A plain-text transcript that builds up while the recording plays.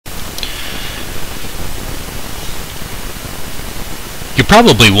You're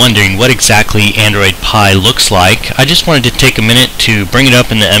probably wondering what exactly Android Pie looks like. I just wanted to take a minute to bring it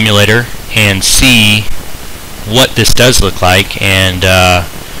up in the emulator and see what this does look like, and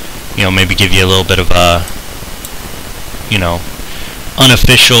you know, maybe give you a little bit of a, you know,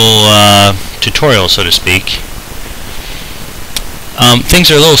 unofficial tutorial, so to speak.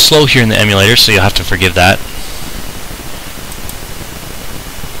 Things are a little slow here in the emulator, so you'll have to forgive that.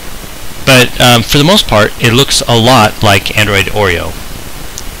 But for the most part, it looks a lot like Android Oreo.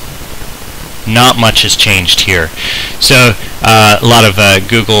 Not much has changed here. So a lot of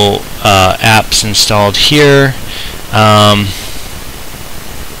Google apps installed here.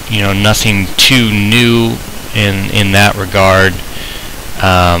 You know, nothing too new in that regard.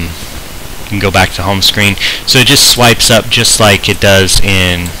 You can go back to home screen. So it just swipes up just like it does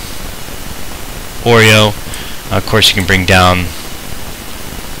in Oreo. Of course, you can bring down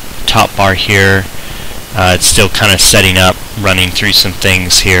the top bar here. It's still kind of setting up, running through some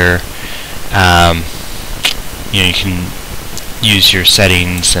things here. You know, you can use your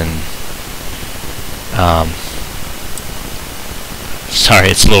settings and sorry,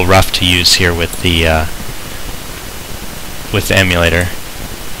 it's a little rough to use here with the emulator.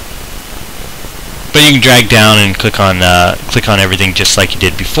 But you can drag down and click on everything just like you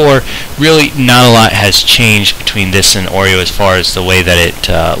did before. Really, not a lot has changed between this and Oreo as far as the way that it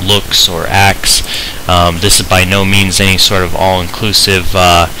looks or acts. This is by no means any sort of all-inclusive,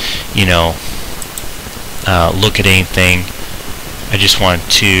 you know, look at anything. I just want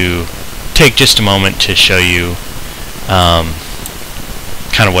to take just a moment to show you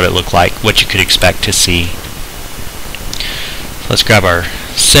kind of what it looked like, what you could expect to see. Let's grab our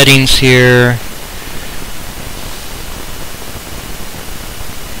settings here.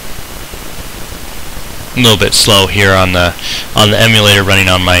 A little bit slow here on the emulator running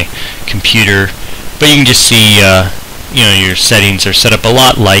on my computer, but you can just see you know, your settings are set up a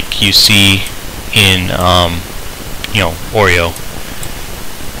lot like you see in you know, Oreo.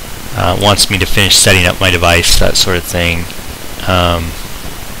 Wants me to finish setting up my device, that sort of thing.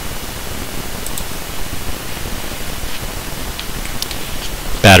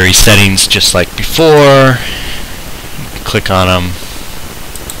 Battery settings just like before. Click on them.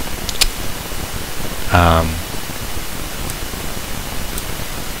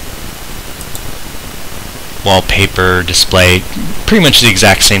 Wallpaper, display, pretty much the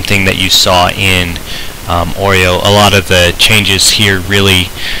exact same thing that you saw in Oreo. A lot of the changes here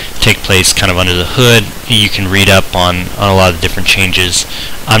really take place kind of under the hood. You can read up on a lot of different changes.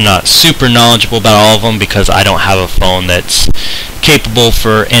 I'm not super knowledgeable about all of them because I don't have a phone that's capable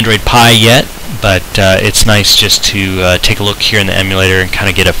for Android Pie yet, but it's nice just to take a look here in the emulator and kind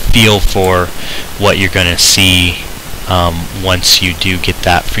of get a feel for what you're going to see once you do get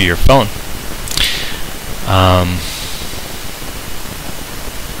that for your phone.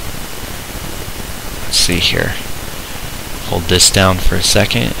 Let's see here. Hold this down for a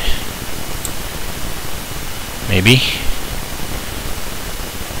second. Maybe.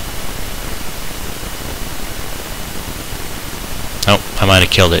 Oh, I might have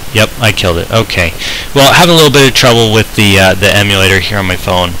killed it. Yep, I killed it. Okay. Well, having a little bit of trouble with the emulator here on my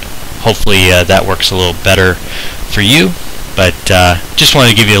phone. Hopefully that works a little better for you. But just wanted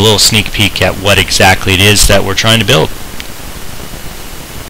to give you a little sneak peek at what exactly it is that we're trying to build.